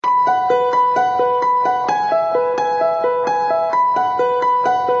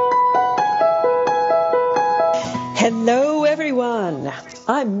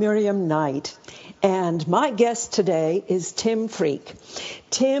I'm Miriam Knight, and my guest today is Tim Freke.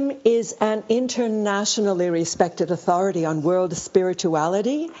 Tim is an internationally respected authority on world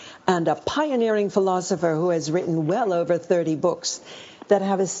spirituality and a pioneering philosopher who has written well over 30 books that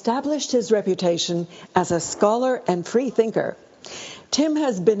have established his reputation as a scholar and free thinker. Tim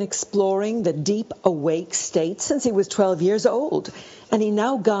has been exploring the deep awake state since he was 12 years old, and he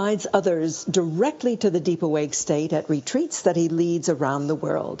now guides others directly to the deep awake state at retreats that he leads around the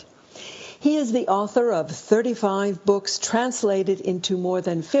world. He is the author of 35 books translated into more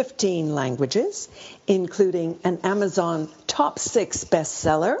than 15 languages, including an Amazon top 6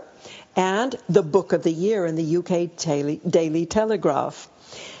 bestseller and the Book of the Year in the UK Daily Telegraph.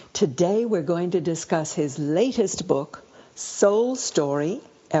 Today we're going to discuss his latest book, Soul Story,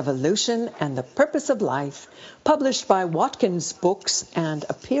 Evolution and the Purpose of Life, published by Watkins Books and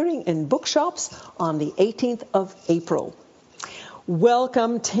appearing in bookshops on the 18th of April.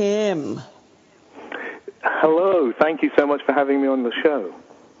 Welcome, Tim. Hello. Thank you so much for having me on the show.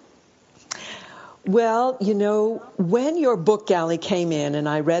 Well, you know, when your book galley came in and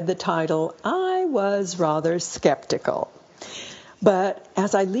I read the title, I was rather skeptical. But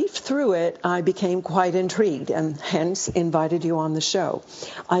as I leafed through it, I became quite intrigued and hence invited you on the show.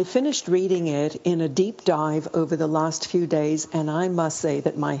 I finished reading it in a deep dive over the last few days, and I must say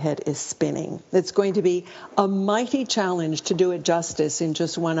that my head is spinning. It's going to be a mighty challenge to do it justice in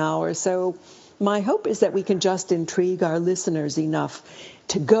just 1 hour. So my hope is that we can just intrigue our listeners enough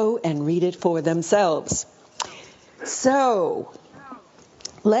to go and read it for themselves. So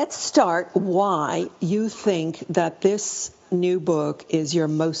let's start why you think that this new book is your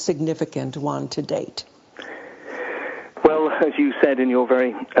most significant one to date. Well, as you said in your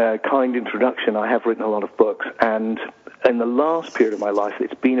very kind introduction, I have written a lot of books, and in the last period of my life,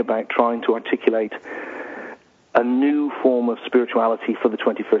 it's been about trying to articulate a new form of spirituality for the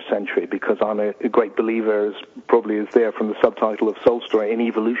 21st century, because I'm a great believer, as probably is there from the subtitle of Soul Story, in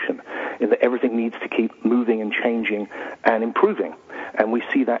evolution, in that everything needs to keep moving and changing and improving. And we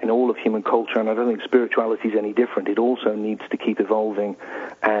see that in all of human culture, and I don't think spirituality is any different. It also needs to keep evolving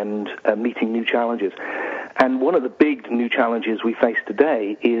and meeting new challenges. And one of the big new challenges we face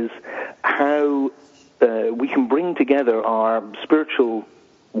today is how we can bring together our spiritual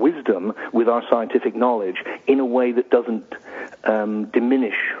wisdom with our scientific knowledge in a way that doesn't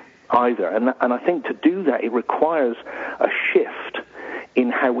diminish either. And I think to do that, it requires a shift in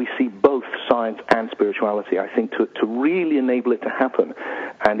how we see both science and spirituality. I think to really enable it to happen,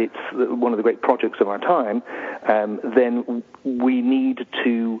 and it's one of the great projects of our time, then we need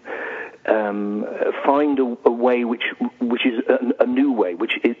to find a way which is a new way,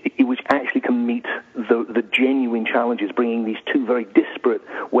 which actually can meet the genuine challenges, bringing these two very disparate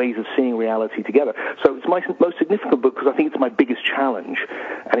ways of seeing reality together. So it's my most significant book because I think it's my biggest challenge,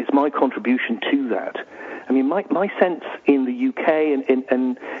 and it's my contribution to that. I mean, my sense in the UK,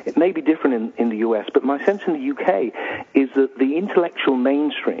 and it may be different in the US, but my sense in the UK is that the intellectual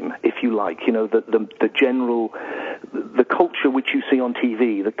mainstream, if you like, you know, the general, the culture which you see on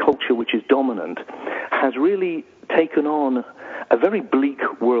TV, the culture which is dominant, has really taken on a very bleak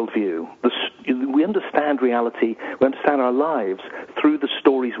worldview. We understand reality, we understand our lives through the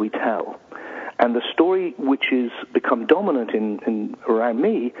stories we tell. And the story which has become dominant in around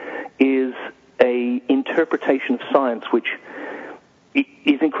me is a interpretation of science which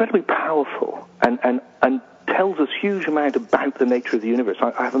is incredibly powerful and tells us huge amount about the nature of the universe.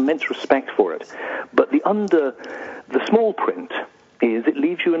 I have immense respect for it. But the small print is it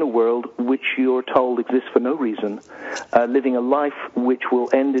leaves you in a world which you're told exists for no reason, living a life which will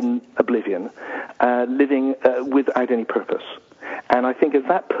end in oblivion, living without any purpose. And I think as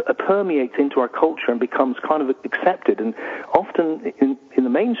that permeates into our culture and becomes kind of accepted, and often in the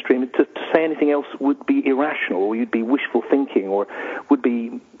mainstream, to say anything else would be irrational, or you'd be wishful thinking, or would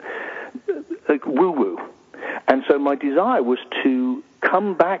be like woo-woo. And so my desire was to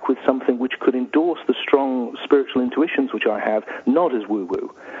come back with something which could endorse the strong spiritual intuitions which I have, not as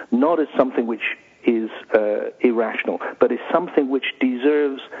woo-woo, not as something which is irrational, but is something which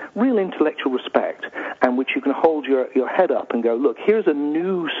deserves real intellectual respect, and which you can hold your head up and go, look, here's a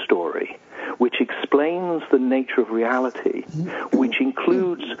new story which explains the nature of reality, which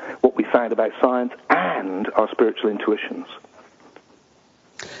includes what we found about science and our spiritual intuitions.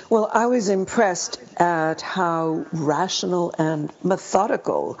 Well, I was impressed at how rational and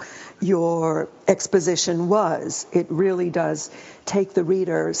methodical your exposition was. It really does take the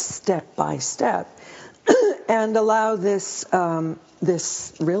reader step by step and allow this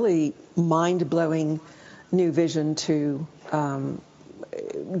really mind-blowing new vision to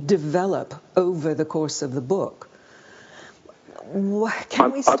develop over the course of the book.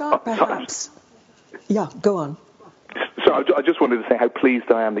 Can we start perhaps? Yeah, go on. So I just wanted to say how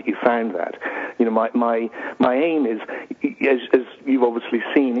pleased I am that you found that. You know, my aim is, as you've obviously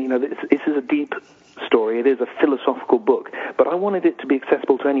seen, you know, this is a deep story. It is a philosophical book, but I wanted it to be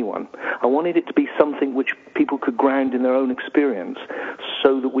accessible to anyone. I wanted it to be something which people could ground in their own experience,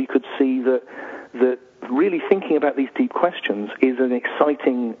 so that we could see that really thinking about these deep questions is an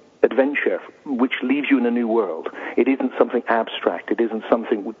exciting adventure which leaves you in a new world. It isn't something abstract. It isn't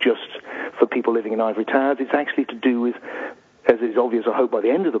something just for people living in ivory towers. It's actually to do with, as is obvious, I hope, by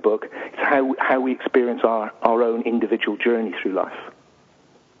the end of the book, it's how we experience our own individual journey through life.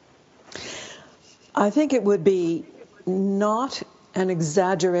 I think it would be not an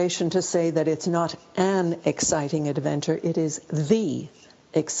exaggeration to say that it's not an exciting adventure. It is the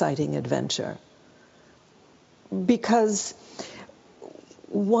exciting adventure. Because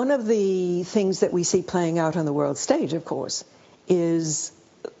one of the things that we see playing out on the world stage, of course, is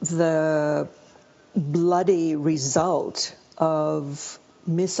the bloody result of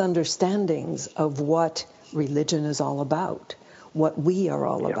misunderstandings of what religion is all about, what we are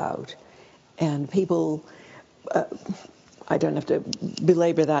all about. And people, I don't have to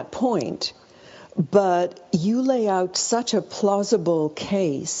belabor that point, but you lay out such a plausible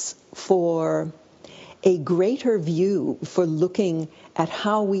case for a greater view, for looking at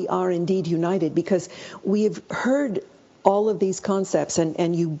how we are indeed united, because we've heard all of these concepts,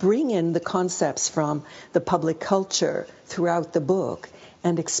 and you bring in the concepts from the public culture throughout the book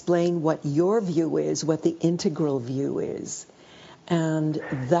and explain what your view is, what the integral view is. And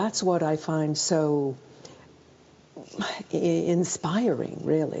that's what I find so inspiring,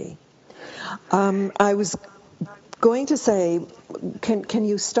 really. I was going to say, can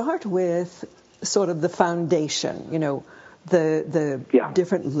you start with sort of the foundation, you know, the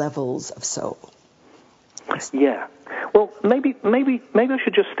different levels of soul? Yeah. Well, maybe I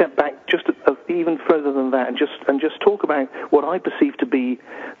should just step back just even further than that, and just talk about what I perceive to be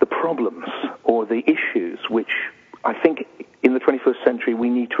the problems or the issues which I think in the 21st century we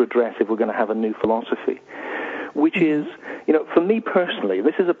need to address if we're going to have a new philosophy. Which is, you know, for me personally,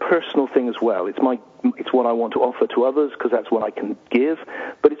 this is a personal thing as well. It's what I want to offer to others because that's what I can give.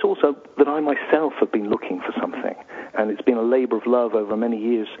 But it's also that I myself have been looking for something, and it's been a labor of love over many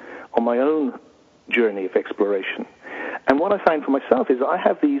years on my own journey of exploration. And what I find for myself is I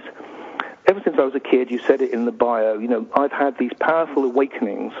have these, ever since I was a kid, you said it in the bio, you know, I've had these powerful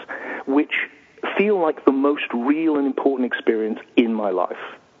awakenings which feel like the most real and important experience in my life.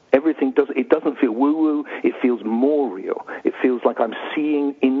 It doesn't feel woo-woo, it feels more real. It feels like I'm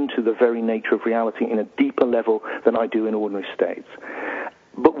seeing into the very nature of reality in a deeper level than I do in ordinary states.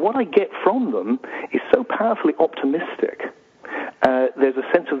 But what I get from them is so powerfully optimistic. There's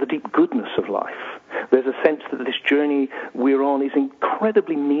a sense of the deep goodness of life. There's a sense that this journey we're on is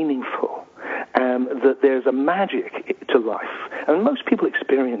incredibly meaningful, that there's a magic to life. And most people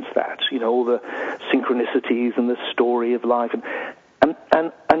experience that, you know, all the synchronicities and the story of life.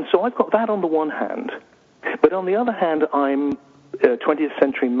 And so I've got that on the one hand. But on the other hand, I'm a 20th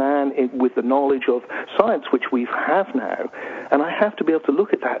century man with the knowledge of science which we have now. And I have to be able to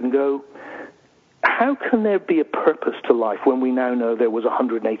look at that and go, how can there be a purpose to life when we now know there was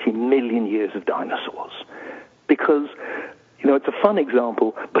 180 million years of dinosaurs? Because, you know, it's a fun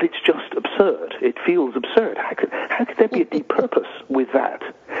example, but it's just absurd. It feels absurd. How could there be a deep purpose with that?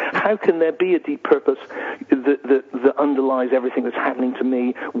 How can there be a deep purpose that underlies everything that's happening to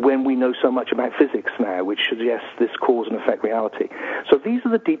me when we know so much about physics now, which suggests this cause and effect reality? So these are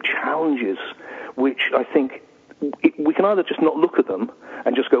the deep challenges which I think we can either just not look at them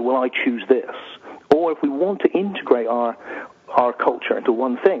and just go, well, I choose this. Or if we want to integrate our culture into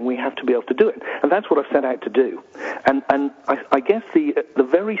one thing, we have to be able to do it. And that's what I've set out to do. And I guess the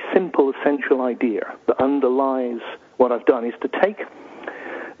very simple, essential idea that underlies what I've done is to take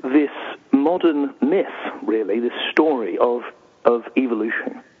this modern myth, really, this story of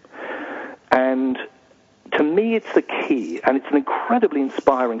evolution. And to me, it's the key, and it's an incredibly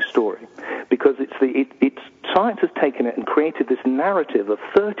inspiring story, because science has taken it and created this narrative of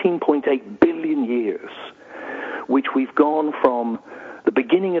 13.8 billion years, which we've gone from the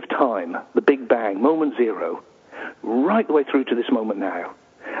beginning of time, the Big Bang, moment zero, right the way through to this moment now.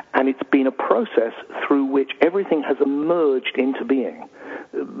 And it's been a process through which everything has emerged into being.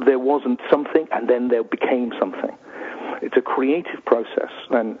 There wasn't something, and then there became something. It's a creative process,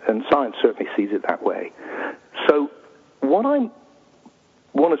 and science certainly sees it that way. So what I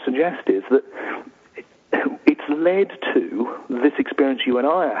want to suggest is that it's led to this experience you and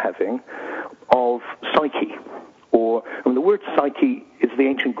I are having of psyche. The word psyche is the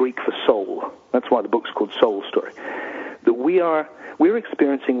ancient Greek for soul. That's why the book's called Soul Story. that we're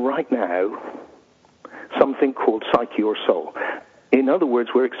experiencing right now something called psyche or soul. In other words,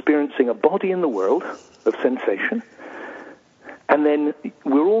 we're experiencing a body in the world of sensation, and then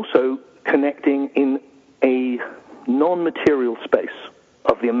we're also connecting in a non-material space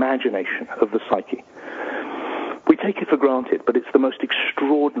of the imagination of the psyche. We take it for granted, but it's the most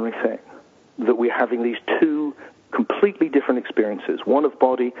extraordinary thing that we're having these two completely different experiences, one of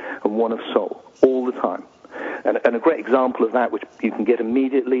body and one of soul, all the time. And a great example of that, which you can get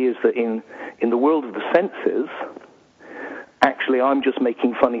immediately, is that in the world of the senses, actually I'm just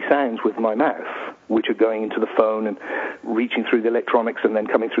making funny sounds with my mouth, which are going into the phone and reaching through the electronics and then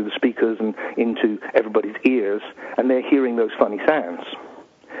coming through the speakers and into everybody's ears, and they're hearing those funny sounds.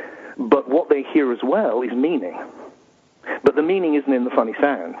 But what they hear as well is meaning. But the meaning isn't in the funny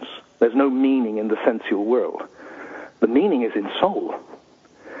sounds. There's no meaning in the sensual world. The meaning is in soul.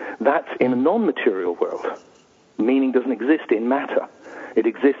 That's in a non-material world. Meaning doesn't exist in matter. It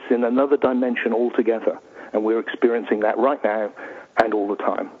exists in another dimension altogether. And we're experiencing that right now and all the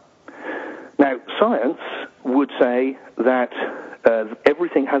time. Now, science would say that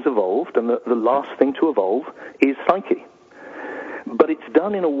everything has evolved, and the last thing to evolve is psyche. But it's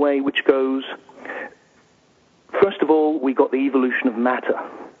done in a way which goes, first of all, we got the evolution of matter,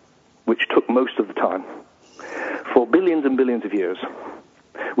 which took most of the time. For billions and billions of years,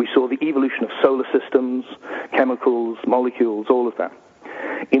 we saw the evolution of solar systems, chemicals, molecules, all of that,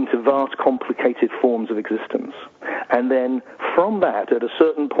 into vast, complicated forms of existence. And then from that, at a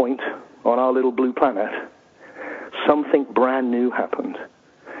certain point on our little blue planet, something brand new happened,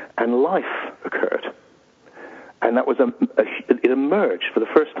 and life occurred. And that was it emerged for the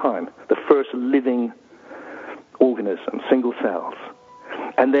first time, the first living organism, single cells.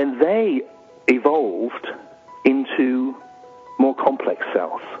 And then they evolved into more complex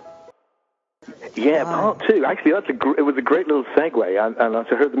cells. Yeah, Wow. part two. Actually, it was a great little segue. And as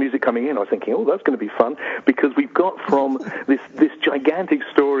I heard the music coming in, I was thinking, oh, that's going to be fun, because we've got from this gigantic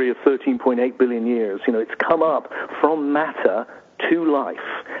story of 13.8 billion years, it's come up from matter to life,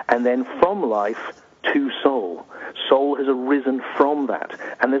 and then from life to soul. Soul has arisen from that.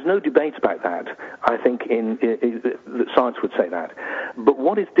 And there's no debate about that. I think that science would say that. But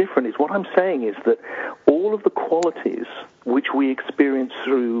what is different is, what I'm saying is that all of the qualities which we experience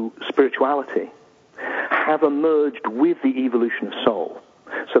through spirituality have emerged with the evolution of soul.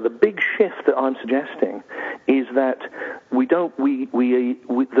 So the big shift that I'm suggesting is that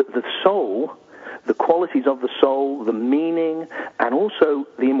the soul, the qualities of the soul, the meaning, and also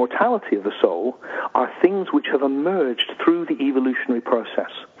the immortality of the soul are things which have emerged through the evolutionary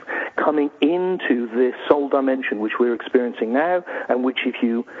process, coming into this soul dimension which we're experiencing now, and which, if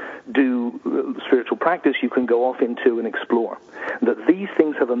you do spiritual practice, you can go off into and explore. That these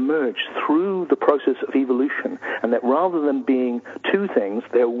things have emerged through the process of evolution, and that rather than being two things,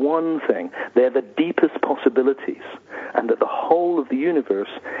 they're one thing. They're the deepest possibilities, and that the whole of the universe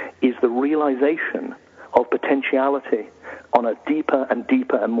is the realization of potentiality on a deeper and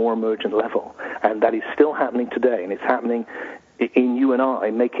deeper and more emergent level. And that is still happening today, and it's happening in you and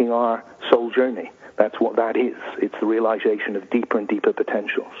I making our soul journey. That's what that is. It's the realization of deeper and deeper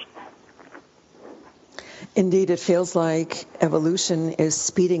potentials. Indeed, it feels like evolution is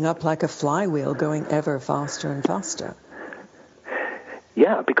speeding up like a flywheel, going ever faster and faster.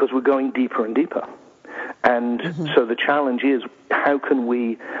 Yeah, because we're going deeper and deeper. And so the challenge is, how can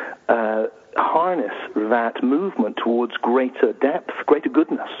we harness that movement towards greater depth, greater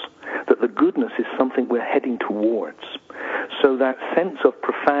goodness? That the goodness is something we're heading towards. So that sense of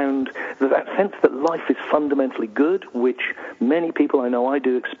that sense that life is fundamentally good, which many people, I know I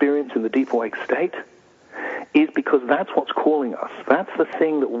do, experience in the deep awake state, is because that's what's calling us. That's the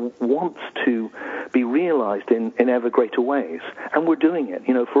thing that wants to be realized in ever greater ways. And we're doing it.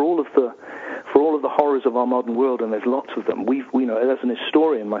 For all of the horrors of our modern world, and there's lots of them, as an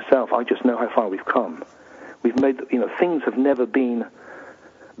historian myself, I just know how far we've come. We've made, things have never been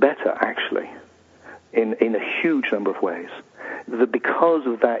better, actually, in a huge number of ways. Because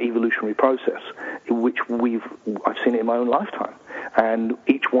of that evolutionary process, which I've seen it in my own lifetime, and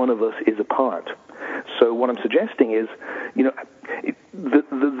each one of us is a part. So what I'm suggesting is,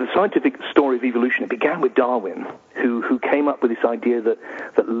 the scientific story of evolution, it began with Darwin, who came up with this idea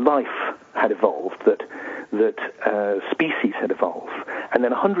that life had evolved, that species had evolved. And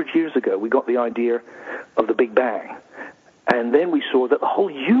then 100 years ago, we got the idea of the Big Bang. And then we saw that the whole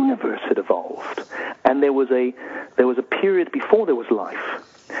universe had evolved. And there was a period before there was life.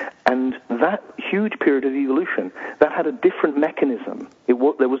 And that huge period of evolution, that had a different mechanism. There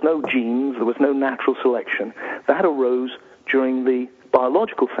was no genes, there was no natural selection. That arose during the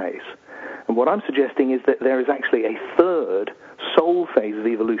biological phase. And what I'm suggesting is that there is actually a third soul phase of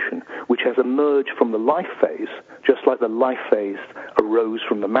evolution, which has emerged from the life phase, just like the life phase arose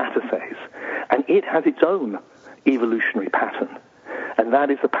from the matter phase. And it has its own evolutionary pattern. And that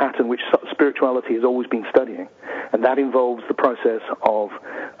is the pattern which spirituality has always been studying. And that involves the process of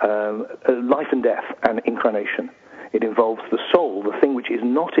life and death and incarnation. It involves the soul, the thing which is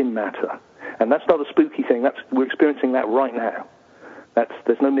not in matter. And that's not a spooky thing. We're experiencing that right now.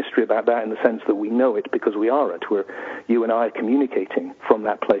 There's no mystery about that in the sense that we know it because we are it. You and I are communicating from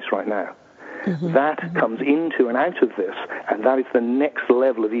that place right now. Mm-hmm. That comes into and out of this, and that is the next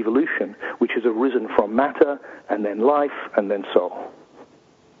level of evolution, which has arisen from matter, and then life, and then soul.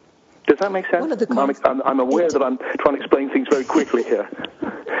 Does that make sense? I'm aware that I'm trying to explain things very quickly here,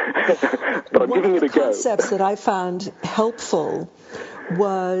 but I'm giving it a go. One of the concepts that I found helpful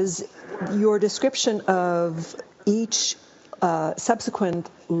was your description of each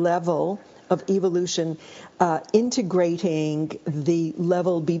subsequent level of evolution integrating the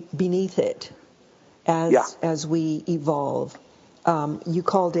level beneath it as we evolve. You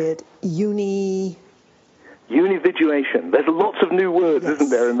called it Unividuation. There's lots of new words, isn't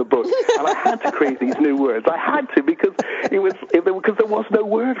there, in the book? And I had to create these new words. I had to because there was no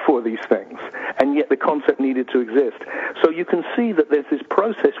word for these things, and yet the concept needed to exist. So you can see that there's this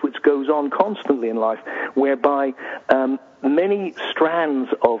process which goes on constantly in life, whereby many strands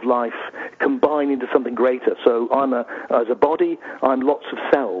of life combine into something greater. So as a body, I'm lots of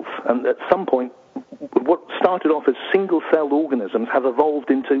cells, and at some point, what started off as single-celled organisms have evolved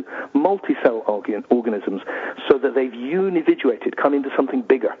into multi-cell organisms so that they've unividuated, come into something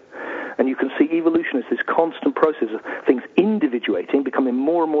bigger. And you can see evolution as this constant process of things individuating, becoming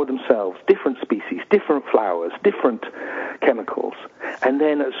more and more themselves, different species, different flowers, different chemicals. And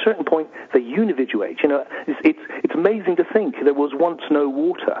then at a certain point, they unividuate. You know, it's amazing to think there was once no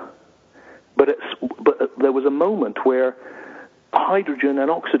water, but there was a moment where hydrogen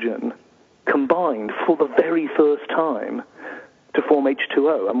and oxygen combined for the very first time to form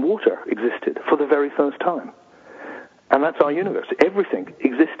H2O, and water existed for the very first time. And that's our universe. Everything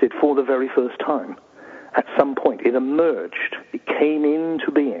existed for the very first time. At some point, it emerged. It came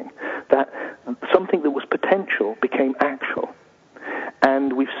into being. That something that was potential became actual.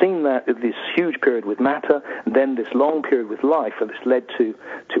 And we've seen that this huge period with matter, and then this long period with life, and this led to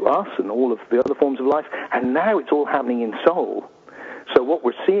us and all of the other forms of life. And now it's all happening in soul. So what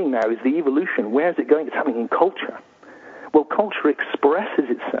we're seeing now is the evolution. Where is it going? It's happening in culture. Well, culture expresses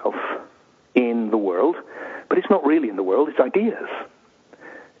itself in the world, but it's not really in the world, it's ideas.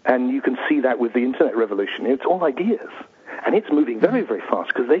 And you can see that with the internet revolution. It's all ideas. And it's moving very, very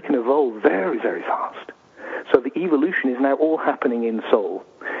fast because they can evolve very, very fast. So the evolution is now all happening in soul.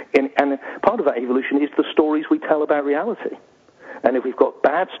 And part of that evolution is the stories we tell about reality. And if we've got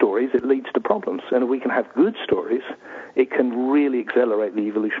bad stories, it leads to problems. And if we can have good stories, it can really accelerate the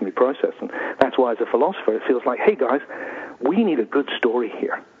evolutionary process. And that's why, as a philosopher, it feels like, hey, guys, we need a good story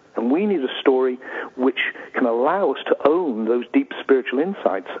here. And we need a story which can allow us to own those deep spiritual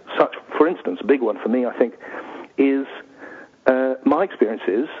insights. Such, for instance, a big one for me, I think, is my experience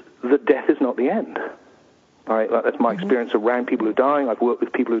is that death is not the end. Right? That's my experience around people who are dying. I've worked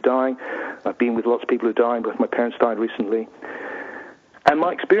with people who are dying. I've been with lots of people who are dying. Both my parents died recently. And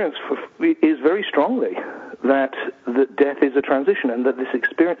my experience is very strongly that death is a transition, and that this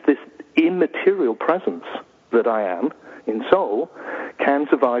experience, this immaterial presence that I am in soul, can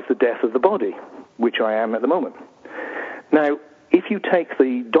survive the death of the body, which I am at the moment. Now, if you take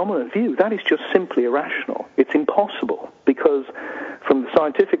the dominant view, that is just simply irrational. It's impossible, because from the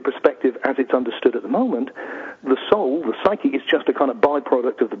scientific perspective, as it's understood at the moment, the soul, the psyche, is just a kind of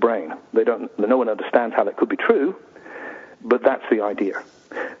byproduct of the brain. No one understands how that could be true, but that's the idea.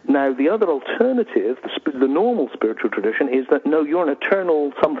 Now, the other alternative, the normal spiritual tradition, is that, no, you're an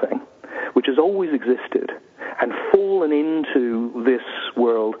eternal something which has always existed and fallen into this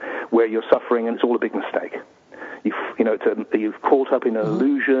world where you're suffering and it's all a big mistake. You've caught up in an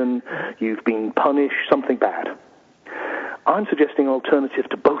illusion, you've been punished, something bad. I'm suggesting an alternative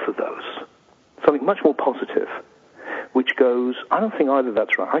to both of those, something much more positive, which goes, I don't think either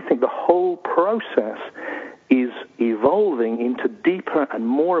that's right. I think the whole process is evolving into deeper and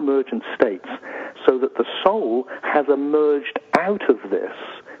more emergent states so that the soul has emerged out of this,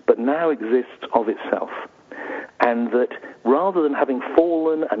 but now exists of itself. And that rather than having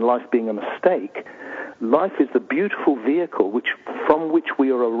fallen and life being a mistake, life is the beautiful vehicle from which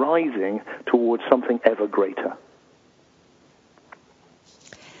we are arising towards something ever greater.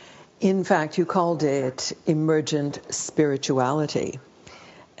 In fact, you called it emergent spirituality.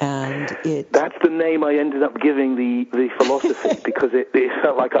 And that's the name I ended up giving the philosophy, because it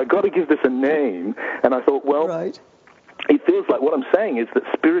felt like I got to give this a name, and I thought, well, right. It feels like what I'm saying is that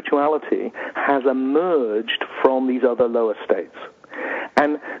spirituality has emerged from these other lower states.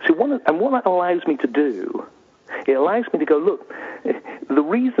 And so what that allows me to do, it allows me to go, look, the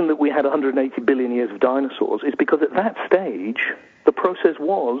reason that we had 180 billion years of dinosaurs is because at that stage, the process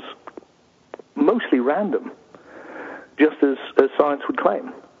was mostly random, just as science would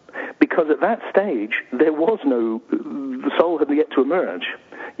claim. Because at that stage, there was no, the soul had yet to emerge.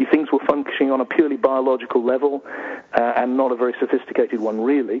 Things were functioning on a purely biological level, and not a very sophisticated one,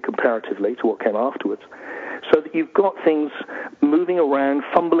 really, comparatively to what came afterwards. So that you've got things moving around,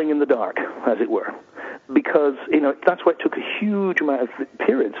 fumbling in the dark, as it were. Because, that's why it took a huge amount of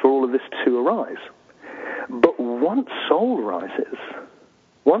periods for all of this to arise. But once soul rises,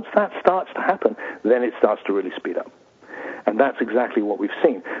 once that starts to happen, then it starts to really speed up. And that's exactly what we've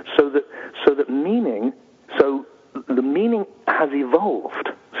seen. So that meaning, the meaning has evolved.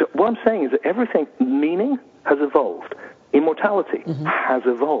 So what I'm saying is that meaning has evolved. Immortality has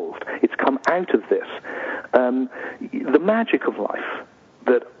evolved. It's come out of this. The magic of life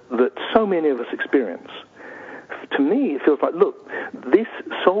that so many of us experience, to me, it feels like, look, this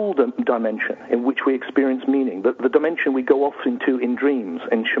soul dimension in which we experience meaning, the dimension we go off into in dreams,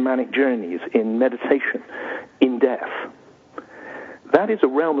 in shamanic journeys, in meditation, in death, that is a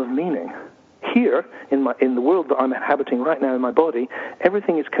realm of meaning. Here, in the world that I'm inhabiting right now in my body,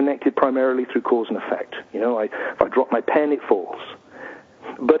 everything is connected primarily through cause and effect. If I drop my pen, it falls.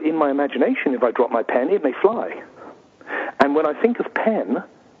 But in my imagination, if I drop my pen, it may fly. And when I think of pen,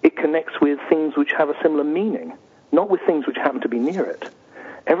 it connects with things which have a similar meaning, not with things which happen to be near it.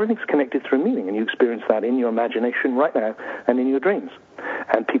 Everything's connected through meaning, and you experience that in your imagination right now and in your dreams.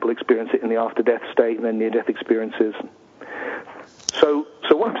 And people experience it in the after-death state and then near-death experiences.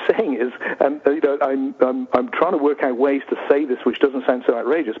 So what I'm saying is, I'm trying to work out ways to say this which doesn't sound so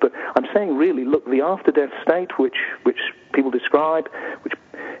outrageous, but I'm saying really, look, the after-death state which people describe, which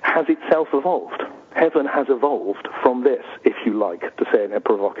has itself evolved. Heaven has evolved from this, if you like, to say it in a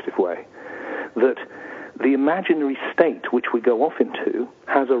provocative way. That the imaginary state which we go off into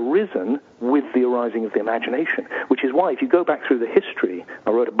has arisen with the arising of the imagination, which is why if you go back through the history,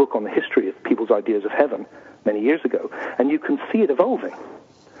 I wrote a book on the history of people's ideas of heaven many years ago, and you can see it evolving.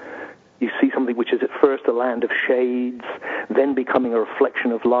 You see something which is at first a land of shades, then becoming a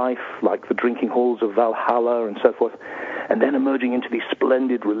reflection of life, like the drinking halls of Valhalla and so forth, and then emerging into these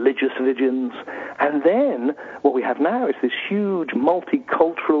splendid religious visions. And then what we have now is this huge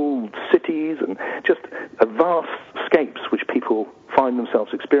multicultural cities and just a vast scapes which people find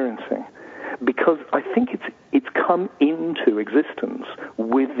themselves experiencing. Because I think it's come into existence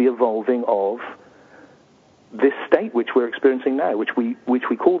with the evolving of this state which we're experiencing now, which we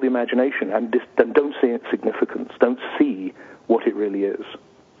call the imagination, and don't see its significance, don't see what it really is.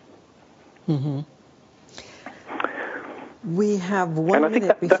 Mm-hmm. We have 1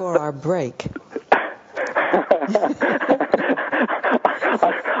 minute before our break.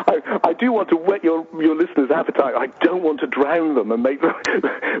 I do want to whet your listeners' appetite. I don't want to drown them and make them.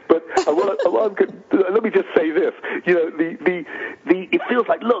 But let me just say this. It feels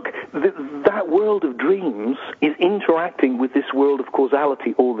like, look, that world of dreams is interacting with this world of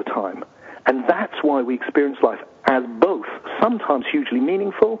causality all the time. And that's why we experience life as both sometimes hugely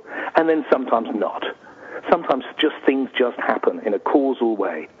meaningful and then sometimes not. Sometimes things just happen in a causal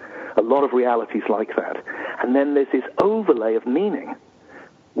way. A lot of realities like that. And then there's this overlay of meaning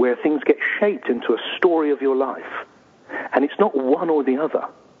where things get shaped into a story of your life. And it's not one or the other.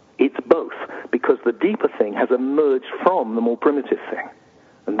 It's both, because the deeper thing has emerged from the more primitive thing.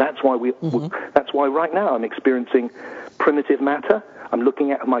 And that's why that's why right now I'm experiencing primitive matter. I'm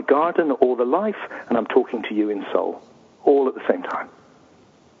looking at my garden or the life, and I'm talking to you in soul, all at the same time.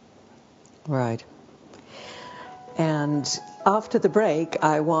 Right. And after the break,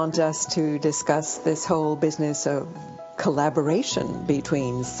 I want us to discuss this whole business of collaboration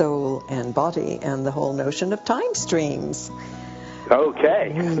between soul and body and the whole notion of time streams.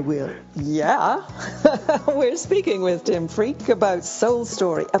 Okay. We will. Yeah. We're speaking with Tim Freke about soul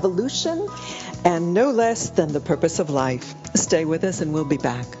story, evolution, and no less than the purpose of life. Stay with us and we'll be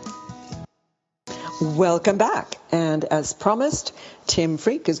back. Welcome back. And as promised, Tim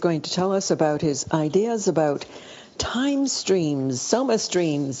Freke is going to tell us about his ideas about time streams, soma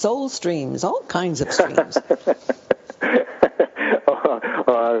streams, soul streams, all kinds of streams.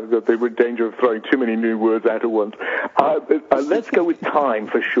 They were in danger of throwing too many new words out at once. Let's go with time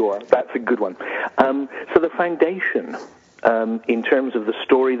for sure. That's a good one. So the foundation, in terms of the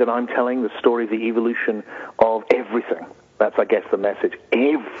story that I'm telling, the story of the evolution of everything, That's, I guess, the message.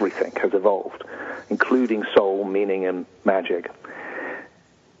 Everything has evolved, including soul, meaning, and magic.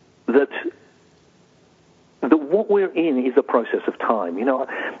 That what we're in is a process of time. You know,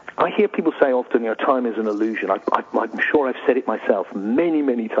 I hear people say often, you know, time is an illusion. I'm sure I've said it myself many,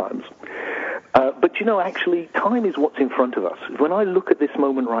 many times. But, you know, actually, time is what's in front of us. When I look at this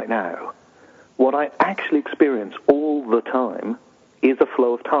moment right now, what I actually experience all the time is a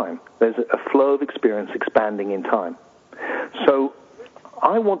flow of time. There's a flow of experience expanding in time. So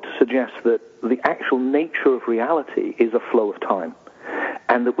I want to suggest that the actual nature of reality is a flow of time,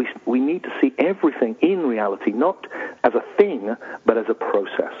 and that we need to see everything in reality not as a thing, but as a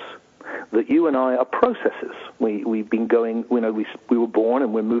process. That you and I are processes. We've been going, you know, we were born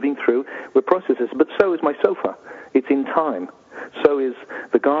and we're moving through. We're processes, but so is my sofa. It's in time. So is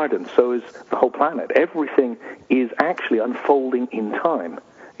the garden. So is the whole planet. Everything is actually unfolding in time.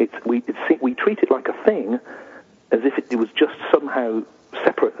 We treat it like a thing, as if it was just somehow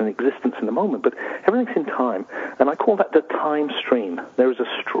separate in existence in the moment, but everything's in time, and I call that the time stream. There is a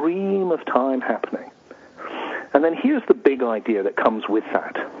stream of time happening. And then here's the big idea that comes with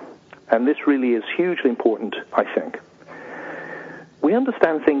that, and this really is hugely important, I think. We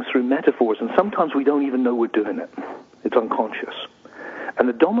understand things through metaphors, and sometimes we don't even know we're doing it. It's unconscious. And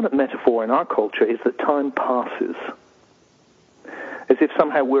the dominant metaphor in our culture is that time passes, as if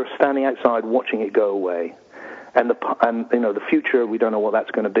somehow we're standing outside watching it go away. And you know, the future, we don't know what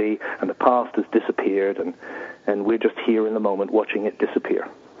that's going to be, and the past has disappeared, and we're just here in the moment watching it disappear.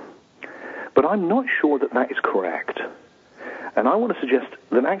 But I'm not sure that that is correct. And I want to suggest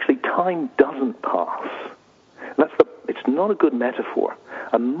that actually time doesn't pass. It's not a good metaphor.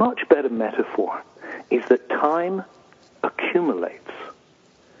 A much better metaphor is that time accumulates,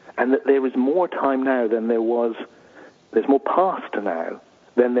 and that there is more time now than there was, there's more past now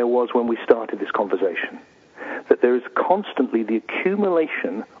than there was when we started this conversation. That there is constantly the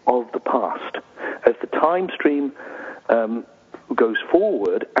accumulation of the past. As the time stream goes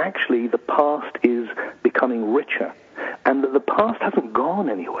forward, actually the past is becoming richer, and that the past hasn't gone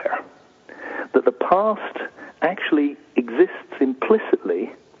anywhere. That the past actually exists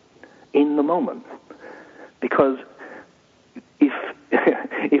implicitly in the moment. Because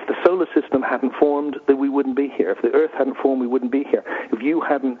if the solar system hadn't formed, then we wouldn't be here. If the Earth hadn't formed, we wouldn't be here. If you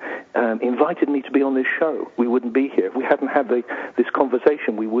hadn't invited me to be on this show, we wouldn't be here. If we hadn't had this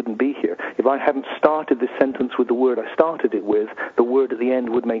conversation, we wouldn't be here. If I hadn't started this sentence with the word I started it with, the word at the end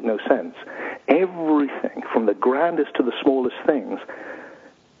would make no sense. Everything, from the grandest to the smallest things,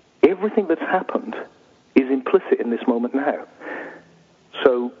 everything that's happened is implicit in this moment now.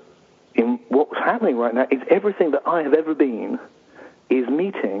 So in what's happening right now is everything that I have ever been is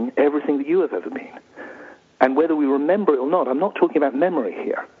meeting everything that you have ever been. And whether we remember it or not, I'm not talking about memory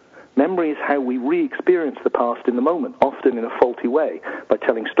here. Memory is how we re-experience the past in the moment, often in a faulty way, by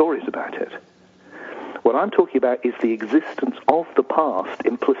telling stories about it. What I'm talking about is the existence of the past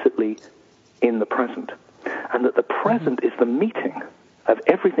implicitly in the present. And that the present is the meeting of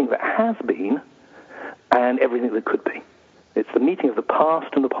everything that has been and everything that could be. It's the meeting of the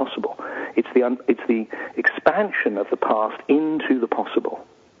past and the possible. It's the expansion of the past into the possible.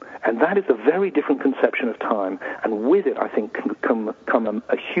 And that is a very different conception of time. And with it, I think, can come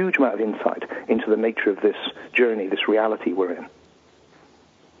a huge amount of insight into the nature of this journey, this reality we're in.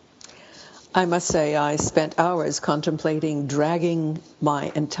 I must say I spent hours contemplating dragging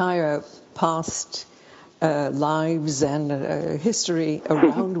my entire past lives and history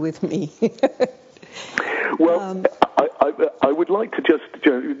around with me. Well, I would like to just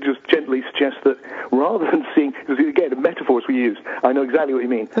gently suggest that rather than seeing, because again, the metaphors we use, I know exactly what you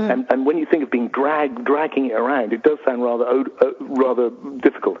mean. And when you think of being dragging it around, it does sound rather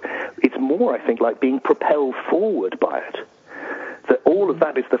difficult. It's more, I think, like being propelled forward by it. That all of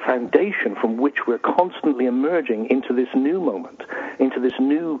that is the foundation from which we're constantly emerging into this new moment, into this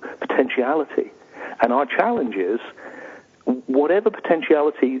new potentiality. And our challenge is, whatever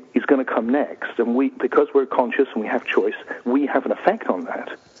potentiality is going to come next, and because we're conscious and we have choice, we have an effect on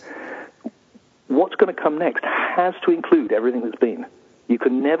that. What's going to come next has to include everything that's been. You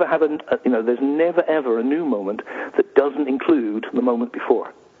can never have there's never ever a new moment that doesn't include the moment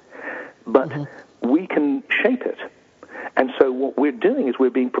before. But we can shape it. And so what we're doing is we're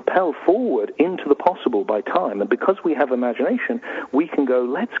being propelled forward into the possible by time. And because we have imagination, we can go,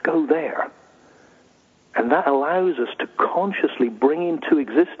 let's go there. And that allows us to consciously bring into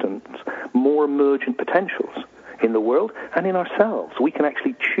existence more emergent potentials in the world and in ourselves. We can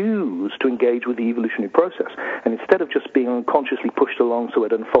actually choose to engage with the evolutionary process. And instead of just being unconsciously pushed along so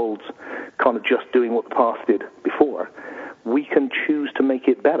it unfolds, kind of just doing what the past did before, we can choose to make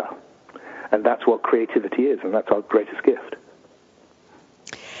it better. And that's what creativity is, and that's our greatest gift.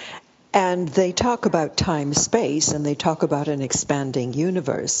 And they talk about time-space, and they talk about an expanding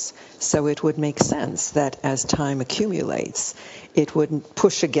universe. So it would make sense that as time accumulates, it wouldn't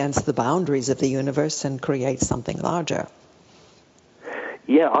push against the boundaries of the universe and create something larger.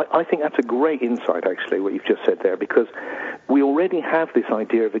 Yeah, I think that's a great insight, actually, what you've just said there, because we already have this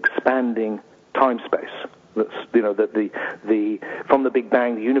idea of expanding time-space. That's, that the from the Big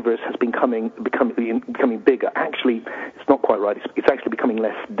Bang, the universe has been becoming bigger. Actually, it's not quite right. It's actually becoming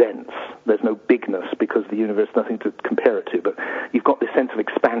less dense. There's no bigness because the universe has nothing to compare it to. But you've got this sense of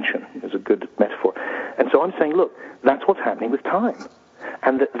expansion, is a good metaphor. And so I'm saying, look, that's what's happening with time,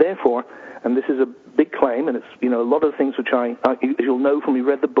 and that therefore, and this is a big claim, and it's a lot of the things which you'll know from you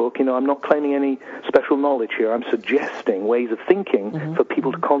read the book. I'm not claiming any special knowledge here. I'm suggesting ways of thinking for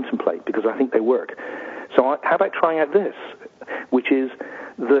people to contemplate because I think they work. So how about trying out this, which is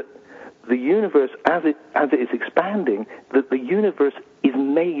that the universe, as it is expanding, that the universe is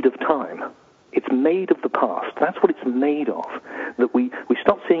made of time. It's made of the past. That's what it's made of. That we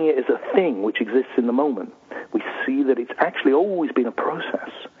stop seeing it as a thing which exists in the moment. We see that it's actually always been a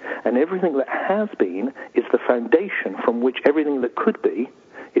process. And everything that has been is the foundation from which everything that could be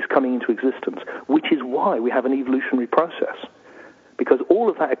is coming into existence, which is why we have an evolutionary process. Because all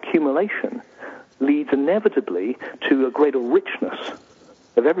of that accumulation leads inevitably to a greater richness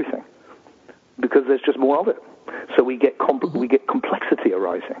of everything, because there's just more of it. So we get complexity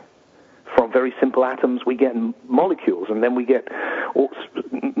arising. From very simple atoms, we get molecules, and then we get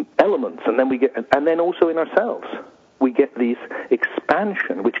elements, and then also in ourselves, we get this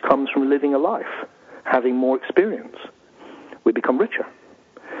expansion which comes from living a life, having more experience. We become richer,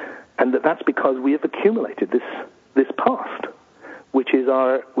 and that's because we have accumulated this past, which is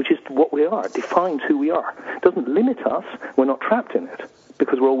what we are, defines who we are. It doesn't limit us. We're not trapped in it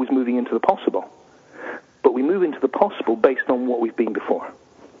because we're always moving into the possible. But we move into the possible based on what we've been before.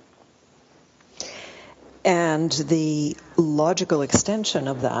 And the logical extension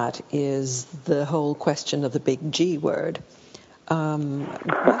of that is the whole question of the big G word.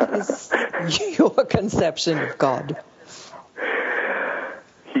 What is your conception of God?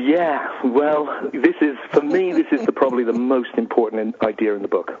 Yeah, well, this is probably the most important idea in the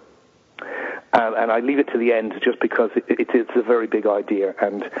book. And I leave it to the end just because it's a very big idea,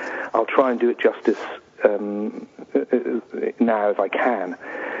 and I'll try and do it justice now if I can.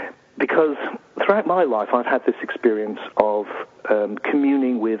 Because throughout my life, I've had this experience of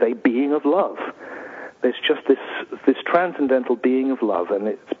communing with a being of love. There's just this transcendental being of love, and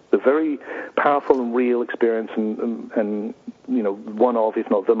it's a very powerful and real experience, and one of, if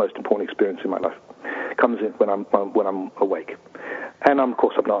not the most important experience in my life. It comes in when I'm awake, and of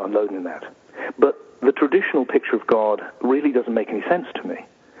course I'm not alone in that. But the traditional picture of God really doesn't make any sense to me.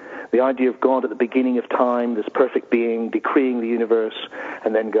 The idea of God at the beginning of time, this perfect being, decreeing the universe,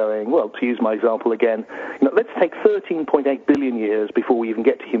 and then going, well, to use my example again, let's take 13.8 billion years before we even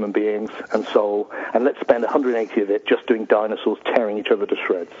get to human beings and soul, and let's spend 180 of it just doing dinosaurs tearing each other to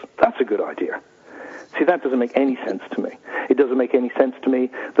shreds. That's a good idea. See, that doesn't make any sense to me. It doesn't make any sense to me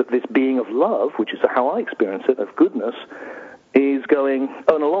that this being of love, which is how I experience it, of goodness, is going,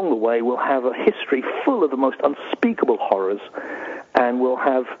 and along the way we'll have a history full of the most unspeakable horrors, and we'll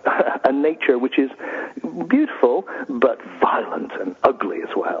have a nature which is beautiful, but violent and ugly as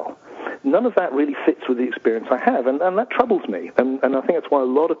well. None of that really fits with the experience I have, and that troubles me. And I think that's why a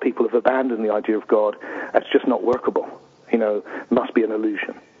lot of people have abandoned the idea of God. That's just not workable. Must be an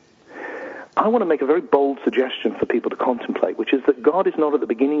illusion. I want to make a very bold suggestion for people to contemplate, which is that God is not at the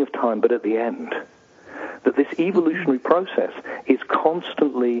beginning of time, but at the end. That this evolutionary process is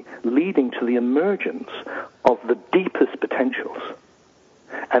constantly leading to the emergence of the deepest potentials.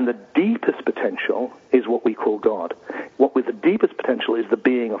 And the deepest potential is what we call God. What with the deepest potential is the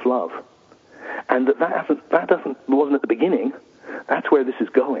being of love. And that wasn't at the beginning. That's where this is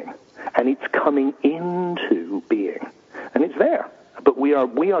going. And it's coming into being. And it's there. But we are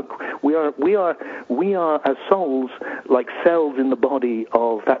as souls, like cells in the body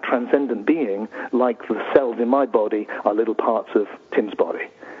of that transcendent being, like the cells in my body are little parts of Tim's body.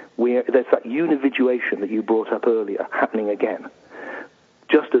 There's that unividuation that you brought up earlier happening again.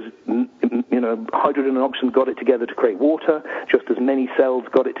 Just as hydrogen and oxygen got it together to create water, just as many cells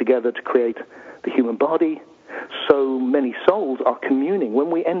got it together to create the human body, so many souls are communing.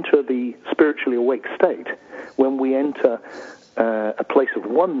 When we enter the spiritually awake state, when we enter a place of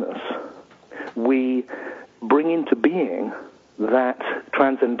oneness, we bring into being that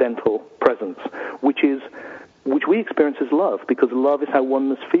transcendental presence, which we experience as love, because love is how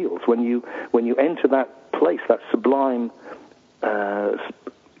oneness feels. When you enter that place, that sublime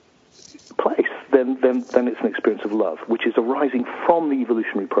place, then it's an experience of love, which is arising from the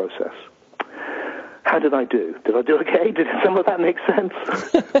evolutionary process. How did I do? Did I do okay? Did some of that make sense?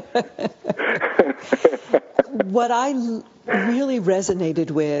 What I really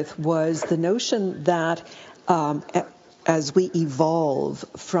resonated with was the notion that as we evolve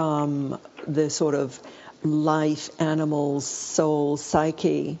from the sort of life, animal, soul,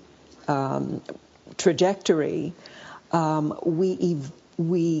 psyche trajectory,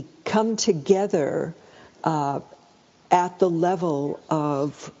 we come together at the level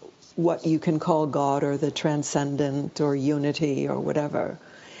of what you can call God or the transcendent or unity or whatever.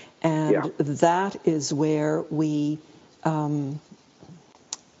 And that is where we, I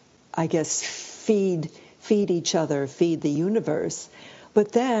guess, feed each other, feed the universe.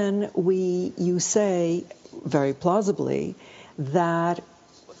 But then you say, very plausibly, that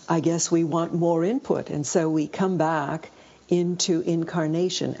I guess we want more input. And so we come back into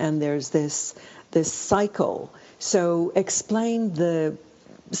incarnation, and there's this cycle. So explain the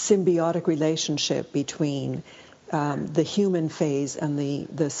symbiotic relationship between the human phase and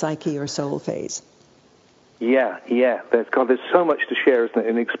the psyche or soul phase. Yeah. There's so much to share, isn't it,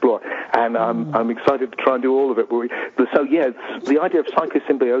 and explore, and I'm excited to try and do all of it. So the idea of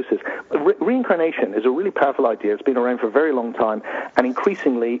psychosymbiosis, reincarnation is a really powerful idea. It's been around for a very long time, and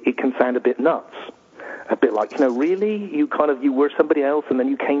increasingly it can sound a bit nuts. A bit like, really? You were somebody else and then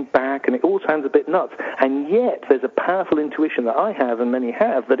you came back, and it all sounds a bit nuts. And yet there's a powerful intuition that I have and many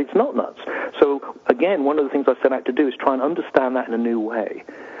have that it's not nuts. So again, one of the things I set out to do is try and understand that in a new way.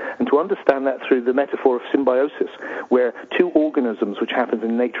 And to understand that through the metaphor of symbiosis, where two organisms, which happens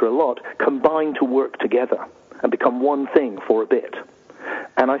in nature a lot, combine to work together and become one thing for a bit.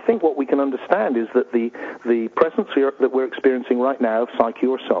 And I think what we can understand is that the presence that we're experiencing right now of psyche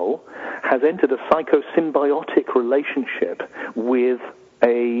or soul has entered a psychosymbiotic relationship with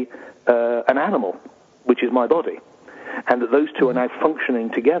an animal, which is my body, and that those two are now functioning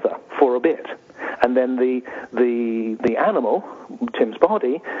together for a bit. And then the animal, Tim's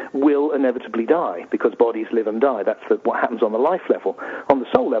body, will inevitably die, because bodies live and die. That's what happens on the life level. On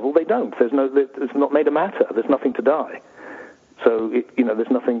the soul level, they don't. It's not made of matter. There's nothing to die. So there's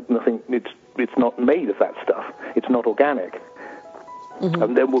nothing. It's not made of that stuff. It's not organic. Mm-hmm.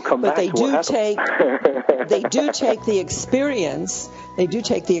 And then we'll come back to what happens. They do take the experience. They do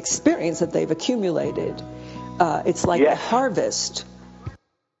take the experience that they've accumulated. It's like a harvest.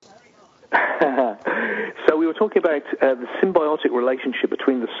 So we were talking about the symbiotic relationship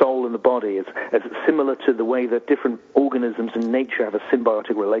between the soul and the body as similar to the way that different organisms in nature have a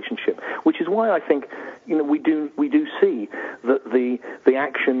symbiotic relationship, which is why I think we do see that the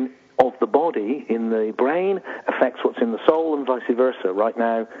action of the body in the brain affects what's in the soul and vice versa. Right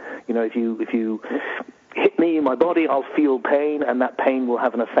now, if you hit me in my body, I'll feel pain, and that pain will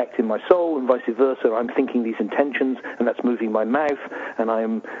have an effect in my soul, and vice versa. I'm thinking these intentions, and that's moving my mouth, and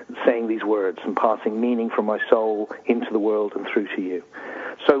I'm saying these words and passing meaning from my soul into the world and through to you.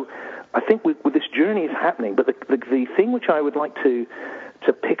 So I think with this journey is happening, but the thing which I would like to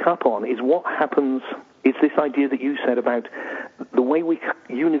pick up on is what happens, is this idea that you said about the way we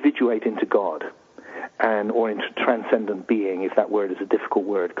unividuate into God. Or into transcendent being, if that word is a difficult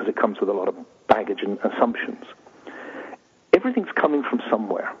word, because it comes with a lot of baggage and assumptions. Everything's coming from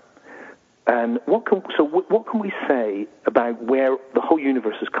somewhere. And what can we say about where the whole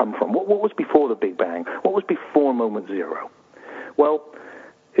universe has come from? What was before the Big Bang? What was before moment zero? Well,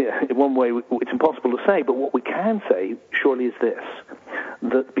 in one way, it's impossible to say, but what we can say, surely, is this,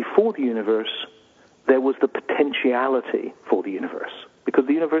 that before the universe, there was the potentiality for the universe, because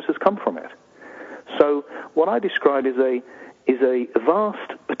the universe has come from it. So what I describe is a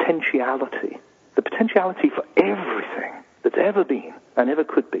vast potentiality, the potentiality for everything that's ever been and ever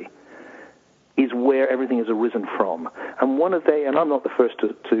could be, is where everything has arisen from. And and I'm not the first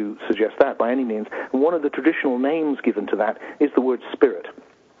to suggest that by any means, and one of the traditional names given to that is the word spirit.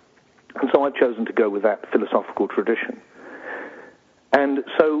 And so I've chosen to go with that philosophical tradition. And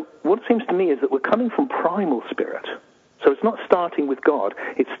so what it seems to me is that we're coming from primal spirit. So it's not starting with God,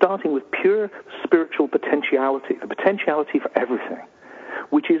 it's starting with pure spiritual potentiality, the potentiality for everything,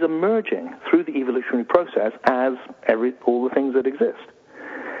 which is emerging through the evolutionary process as all the things that exist.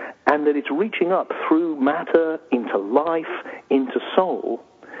 And that it's reaching up through matter into life, into soul.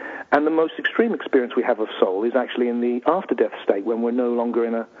 And the most extreme experience we have of soul is actually in the after-death state, when we're no longer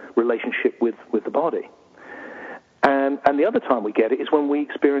in a relationship with the body. And the other time we get it is when we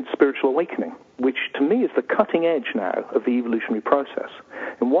experience spiritual awakening, which to me is the cutting edge now of the evolutionary process.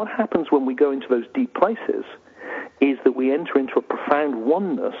 And what happens when we go into those deep places is that we enter into a profound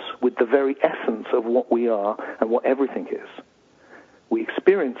oneness with the very essence of what we are and what everything is. We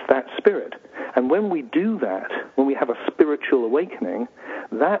experience that spirit. And when we do that, when we have a spiritual awakening,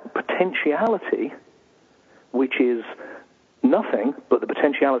 that potentiality, which is nothing but the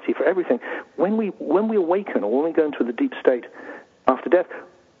potentiality for everything, when we awaken, or when we go into the deep state after death,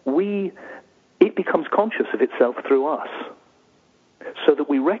 it becomes conscious of itself through us, so that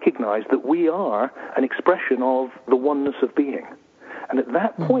we recognize that we are an expression of the oneness of being. And at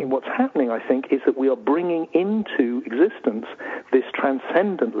that point, what's happening, I think, is that we are bringing into existence this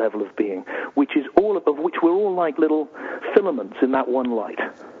transcendent level of being, which we're all like little filaments in that one light.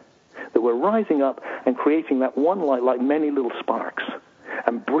 That we're rising up and creating that one light like many little sparks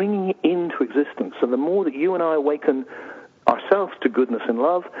and bringing it into existence. And the more that you and I awaken ourselves to goodness and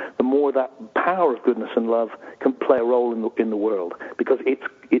love, the more that power of goodness and love can play a role in the world, because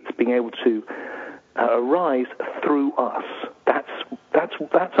it's being able to arise through us.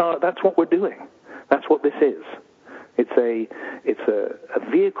 That's what we're doing. That's what this is. It's a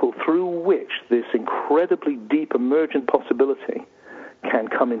vehicle through which this incredibly deep emergent possibility can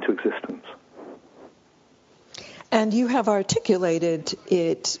come into existence. And you have articulated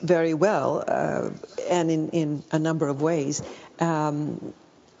it very well, and in a number of ways,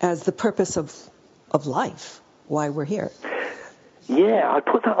 as the purpose of life, why we're here. Yeah, I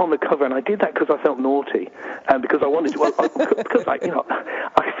put that on the cover, and I did that because I felt naughty, and because I wanted to. Because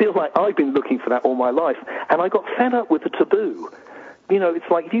I feel like I've been looking for that all my life, and I got fed up with the taboo.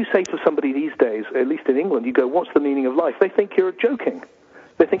 It's like if you say to somebody these days, at least in England, you go, "What's the meaning of life?" They think you're joking.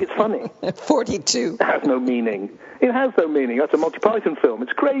 They think it's funny. 42. It has no meaning. It has no meaning. That's a Monty Python film.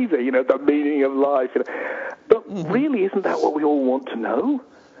 It's crazy, the meaning of life. But really, isn't that what we all want to know?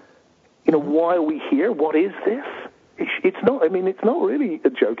 Why are we here? What is this? It's not. It's not really a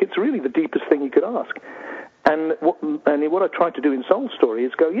joke. It's really the deepest thing you could ask. And what I tried to do in Soul Story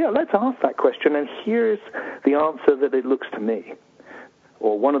is go, let's ask that question, and here's the answer that it looks to me.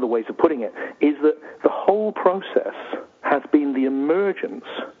 Or one of the ways of putting it is that the whole process has been the emergence,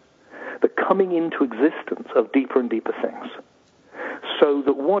 the coming into existence of deeper and deeper things. So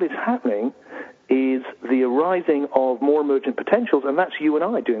that what is happening is the arising of more emergent potentials, and that's you and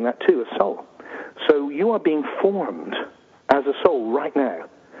I doing that too as soul. So you are being formed as a soul right now,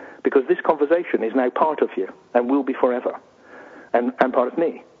 because this conversation is now part of you and will be forever, and part of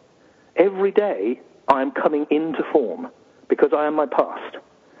me. Every day I am coming into form because I am my past.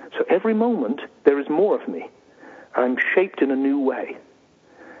 So every moment there is more of me. I'm shaped in a new way.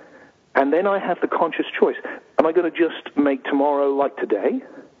 And then I have the conscious choice. Am I going to just make tomorrow like today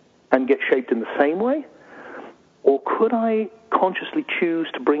and get shaped in the same way? Or could I consciously choose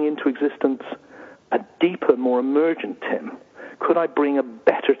to bring into existence a deeper, more emergent Tim? Could I bring a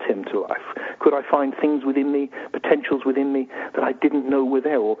better Tim to life? Could I find things within me, potentials within me that I didn't know were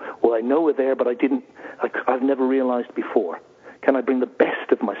there, or I know were there but I've never realized before? Can I bring the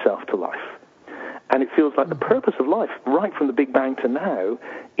best of myself to life? And it feels like the purpose of life, right from the Big Bang to now,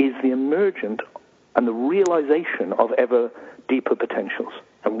 is the emergent and the realization of ever deeper potentials.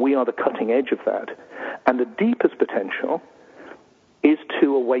 And we are the cutting edge of that. And the deepest potential is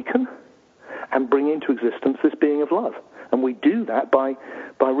to awaken and bring into existence this being of love. And we do that by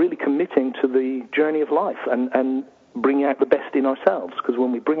really committing to the journey of life and bringing out the best in ourselves. Because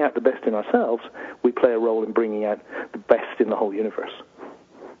when we bring out the best in ourselves, we play a role in bringing out the best in the whole universe.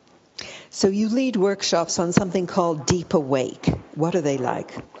 So you lead workshops on something called Deep Awake. What are they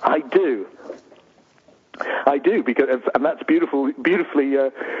like? I do, and that's beautifully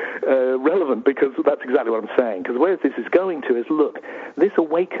relevant, because that's exactly what I'm saying. Because where this is going to is, look, this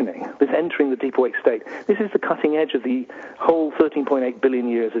awakening, this entering the deep awake state, this is the cutting edge of the whole 13.8 billion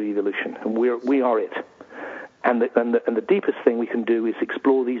years of evolution, and we are it. And the deepest thing we can do is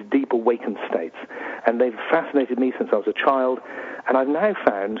explore these deep awakened states. And they've fascinated me since I was a child. And I've now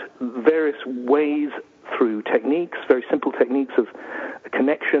found various ways through techniques, very simple techniques of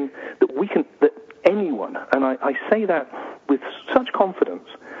connection, that anyone, and I say that with such confidence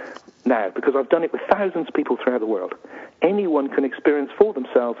now, because I've done it with thousands of people throughout the world, anyone can experience for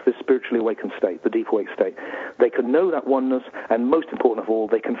themselves this spiritually awakened state, the deep awake state. They can know that oneness, and most important of all,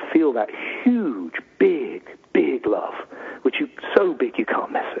 they can feel that huge, big love, which is so big you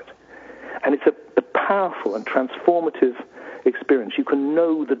can't miss it. And it's a powerful and transformative experience. You can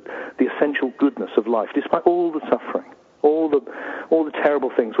know the essential goodness of life, despite all the suffering, all the terrible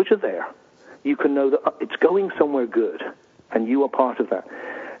things which are there. You can know that it's going somewhere good, and you are part of that.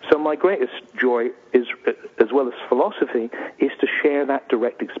 So my greatest joy is, as well as philosophy, is to share that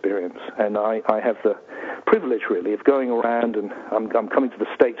direct experience. And I have the privilege, really, of going around, and I'm coming to the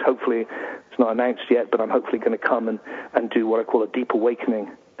States. Hopefully, it's not announced yet, but I'm hopefully going to come and do what I call a deep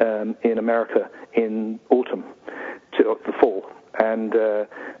awakening in America in autumn to the fall. and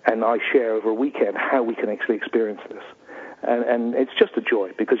I share over a weekend how we can actually experience this. And it's just a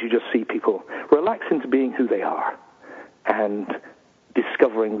joy, because you just see people relax into being who they are and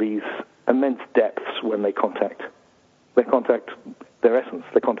discovering these immense depths when they contact their essence.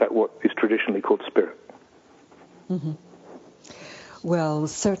 They contact what is traditionally called spirit. Mm-hmm. Well,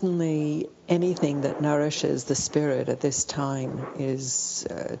 certainly anything that nourishes the spirit at this time is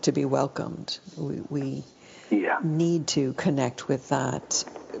to be welcomed. We need to connect with that,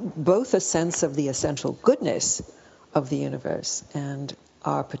 both a sense of the essential goodness of the universe and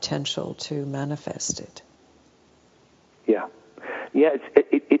our potential to manifest it. Yeah.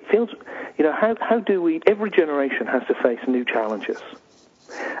 It feels, how do we? Every generation has to face new challenges,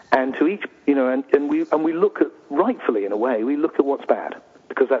 and to each, and we look at, rightfully in a way, we look at what's bad,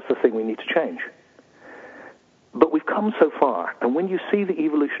 because that's the thing we need to change. But we've come so far, and when you see the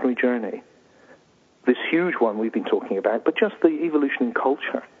evolutionary journey, this huge one we've been talking about, but just the evolution in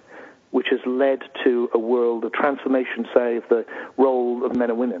culture, which has led to a transformation, say, of the role of men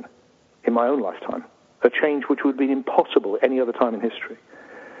and women in my own lifetime, a change which would have been impossible at any other time in history.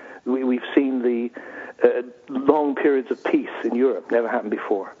 We've seen the long periods of peace in Europe, never happened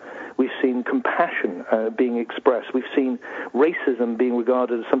before. We've seen compassion being expressed. We've seen racism being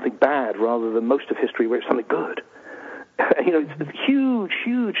regarded as something bad rather than most of history where it's something good. It's huge,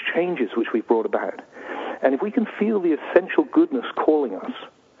 huge changes which we've brought about. And if we can feel the essential goodness calling us,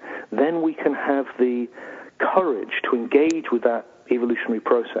 then we can have the courage to engage with that evolutionary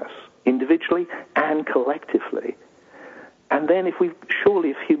process, individually and collectively. And then if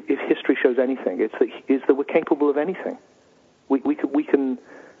history shows anything, it's that we're capable of anything. We can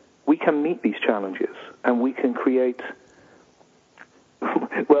meet these challenges, and we can create.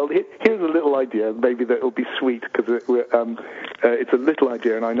 Well, here's a little idea, maybe that will be sweet, because it's a little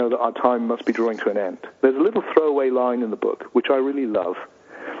idea, and I know that our time must be drawing to an end. There's a little throwaway line in the book, which I really love,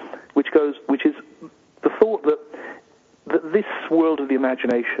 which is the thought that this world of the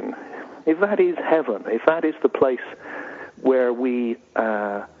imagination, if that is heaven, if that is the place where we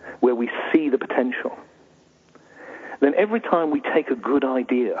see the potential, then every time we take a good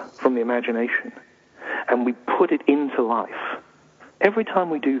idea from the imagination and we put it into life, every time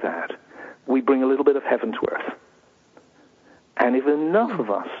we do that, we bring a little bit of heaven to earth. And if enough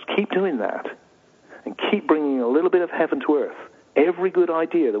of us keep doing that and keep bringing a little bit of heaven to earth, every good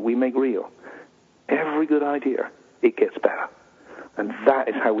idea that we make real, every good idea, it gets better. And that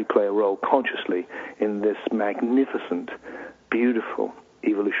is how we play a role consciously in this magnificent, beautiful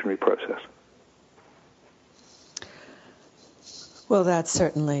evolutionary process. Well, that's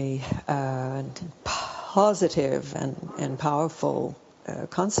certainly a positive and powerful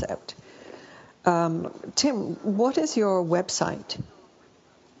concept. Tim, what is your website?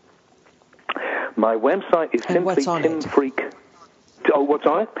 My website is simply Tim Freke. Oh, what's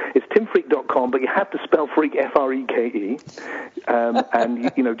on it? It's timfreke.com, but you have to spell Freke, F-R-E-K-E.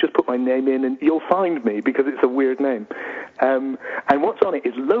 And, just put my name in and you'll find me, because it's a weird name. And what's on it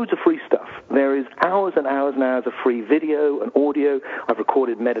is loads of free stuff. There is hours and hours and hours of free video and audio. I've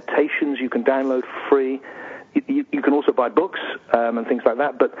recorded meditations you can download for free. You can also buy books and things like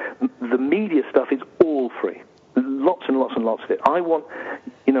that, but the media stuff is all free. Lots and lots and lots of it. I want,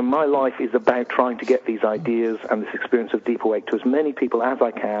 my life is about trying to get these ideas and this experience of deep awake to as many people as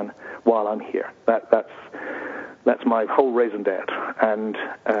I can while I'm here. That's my whole raison d'etre. And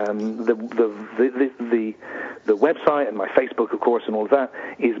the website and my Facebook, of course, and all of that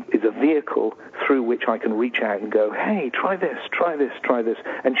is a vehicle through which I can reach out and go, hey, try this,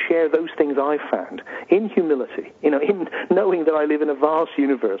 and share those things I've found in humility, in knowing that I live in a vast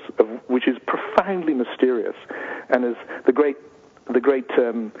universe which is profoundly mysterious. And as the great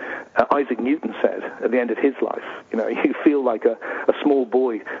Isaac Newton said at the end of his life, you feel like a small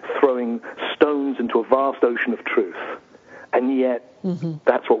boy throwing stones into a vast ocean of truth. And yet,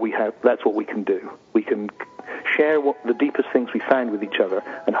 that's what we have. That's what we can do. We can share the deepest things we found with each other,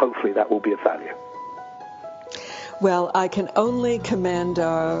 and hopefully that will be of value. Well, I can only commend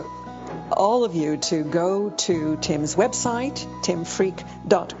all of you to go to Tim's website,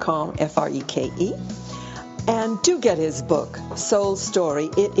 timfreke.com, F-R-E-K-E, and do get his book, Soul Story.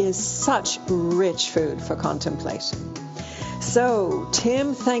 It is such rich food for contemplation. So,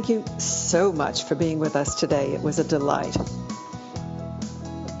 Tim, thank you so much for being with us today. It was a delight.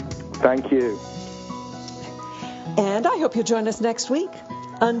 Thank you. And I hope you'll join us next week.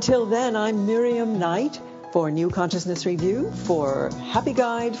 Until then, I'm Miriam Knight for New Consciousness Review, for Happy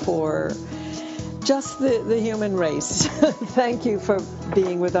Guide, for just the human race. Thank you for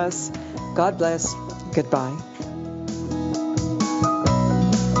being with us. God bless. Goodbye.